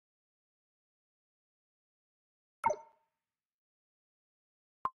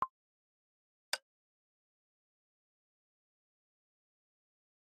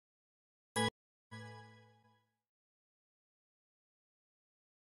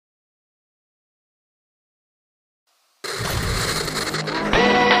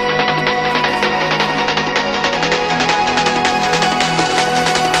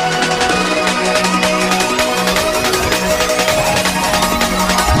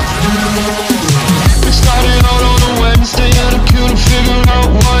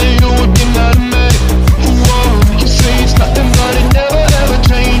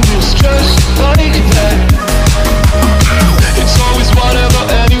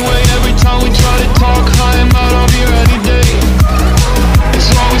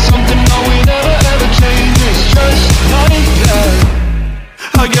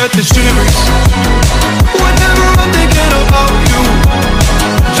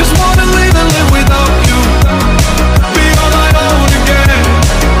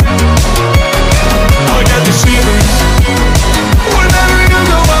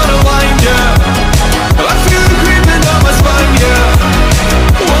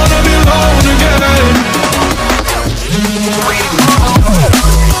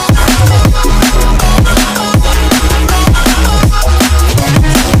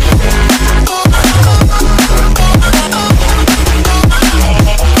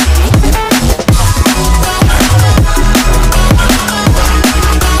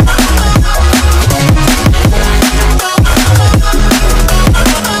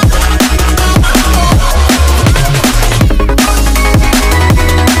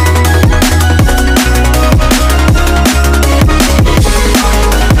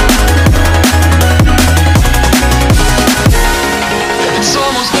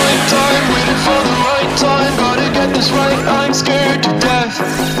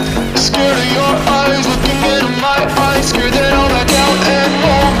scared of your eyes, looking into my eyes, scared that I'll back out and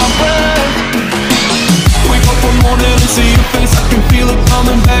hold my breath. Wake up one morning and see your face, I can feel it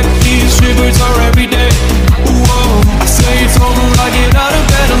coming back. These shivers are every day. Whoa, I say it's over, I get out of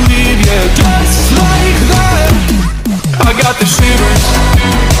bed and leave, yeah, just like that. I got the shivers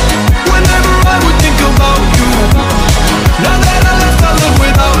whenever I would think about you. Now that I left, I live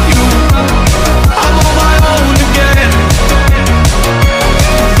without you. I'm on my own again.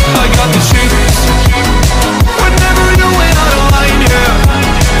 I got the shivers whenever you went out of line, yeah.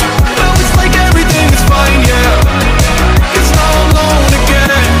 Now it's like everything is fine, yeah. 'Cause now I'm alone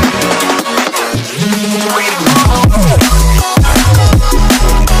again.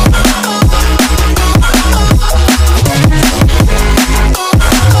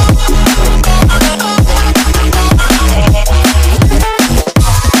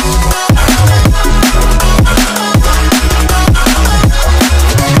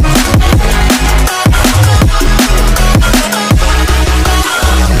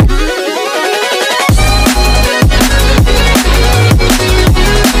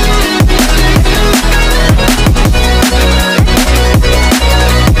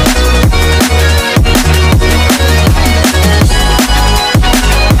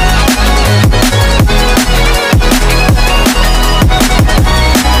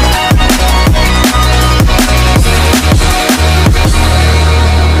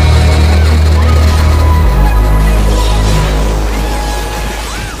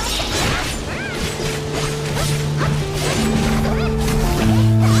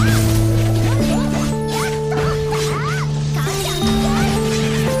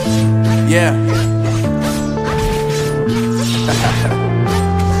 Yeah.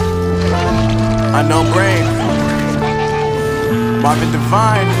 Unknown brain. Marvin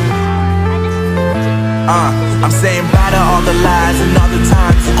Divine. I'm saying bye to all the lies and all the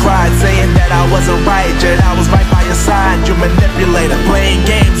times you cried, saying that I wasn't right, yet I was right by your side. You manipulator, playing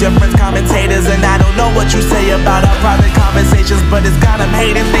games, your friends commentators, and I don't know what you say about our private conversations, but it's got them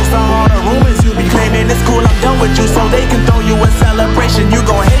hating. Thanks to all the rumors you be claiming. It's cool, I'm done with you, so they can throw you a celebration. You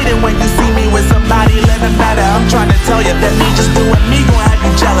gon' hate it when you see me with somebody living better. I'm trying to tell you that me just doing me gon' have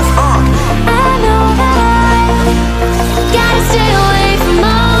you jealous. I know that I gotta stay away from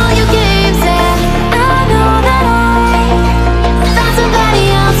all your games, and I know that I found somebody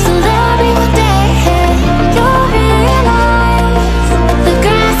else to love me one day. You'll realize the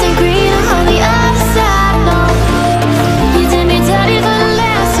grass ain't greener on the other side. No, you did me dirty for the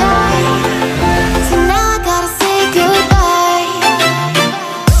last time, so now I gotta say goodbye.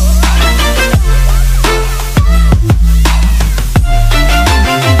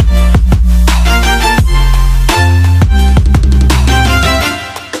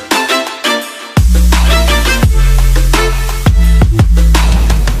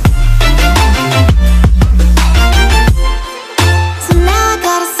 So now I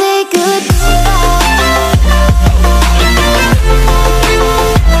gotta say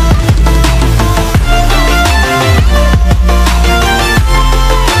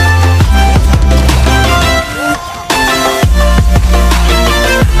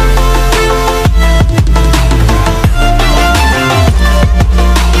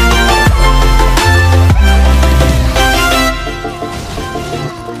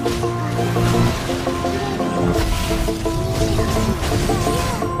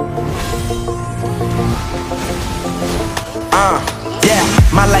Yeah,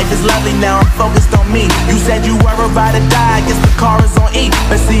 my life is lovely now, I'm focused on me. You said you were a ride or die, I guess the car is on E.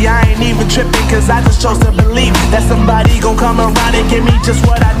 But see, I ain't even tripping, cause I just chose to believe that somebody gon' come around and give me just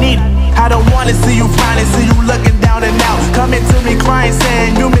what I need. I don't wanna see you frowning, see you looking down and out, coming to me crying,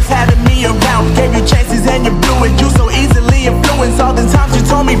 saying you miss having me around. Gave you chances and you blew it, you so easily influenced. All the times you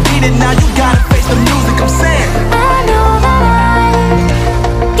told me beat it, now you gotta